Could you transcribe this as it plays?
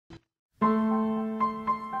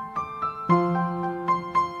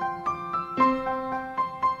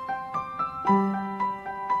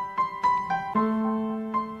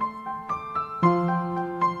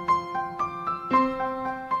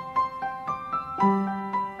Who?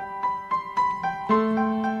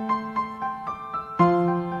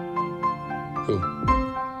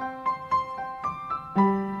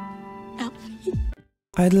 Alfie.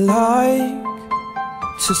 I'd like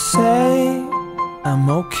to say I'm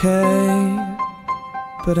okay,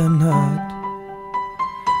 but I'm not.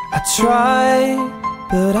 I try,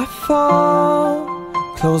 but I fall.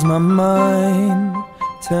 Close my mind,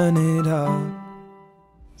 turn it up.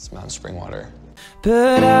 It's Mountain Spring water.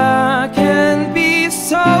 But I can't be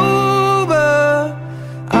sober,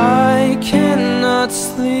 I cannot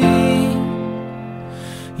sleep.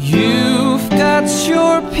 You've got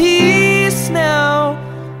your peace now,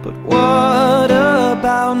 but what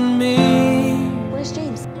about me? Where's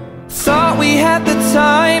James? Thought we had the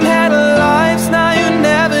time, had our lives, now you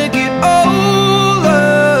never get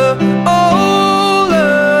older,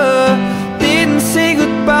 older. Didn't say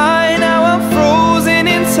goodbye, now I'm frozen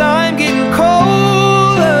in time, getting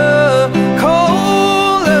colder,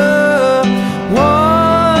 colder.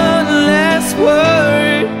 One last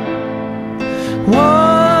word,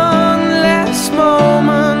 one last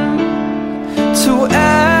moment to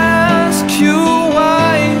ask you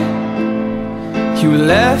why you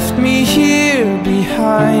left me here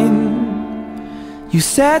behind. You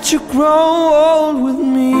said you'd grow old with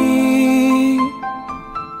me.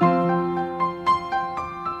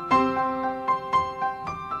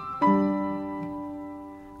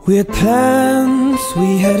 We had plans,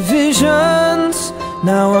 we had visions,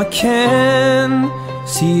 now I can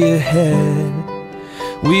see ahead.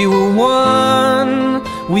 We were one,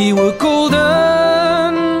 we were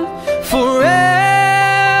golden,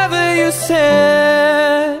 forever you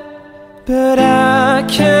said. But I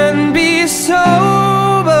can be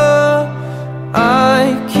sober,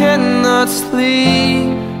 I cannot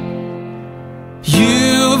sleep.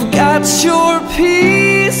 You've got your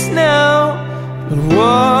peace now, but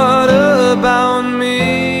what about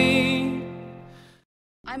me?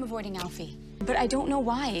 I'm avoiding Alfie, but I don't know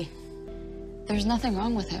why. There's nothing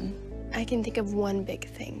wrong with him. I can think of one big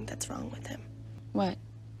thing that's wrong with him. What?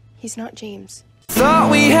 He's not James.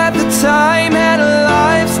 Thought we had the time, had our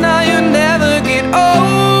lives, now you never get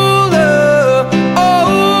older,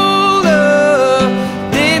 older.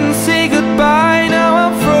 Didn't say goodbye, now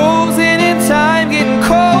I'm frozen in time, getting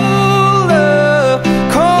colder,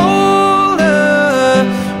 colder.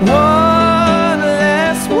 One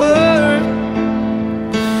last word,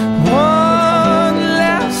 one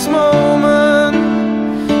last moment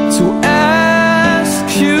to ask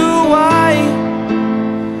you why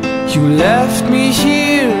you left me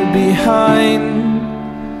here behind.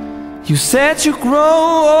 You said you'd grow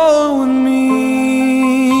old with me.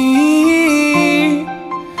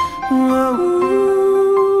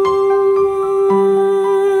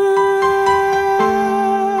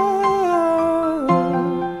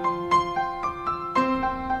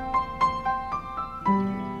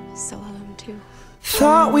 Still love him too.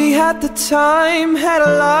 Thought we had the time, had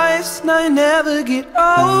our lives, now you never get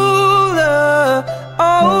older,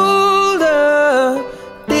 older.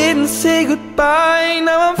 Didn't say goodbye,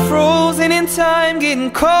 now I'm frozen in time,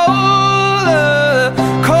 getting colder,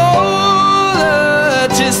 colder.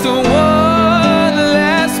 Just one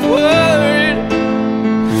last word,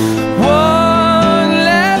 one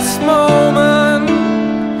last moment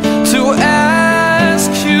to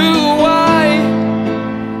ask you why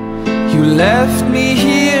you left me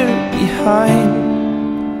here behind.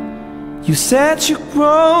 You said you'd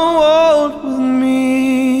grow old with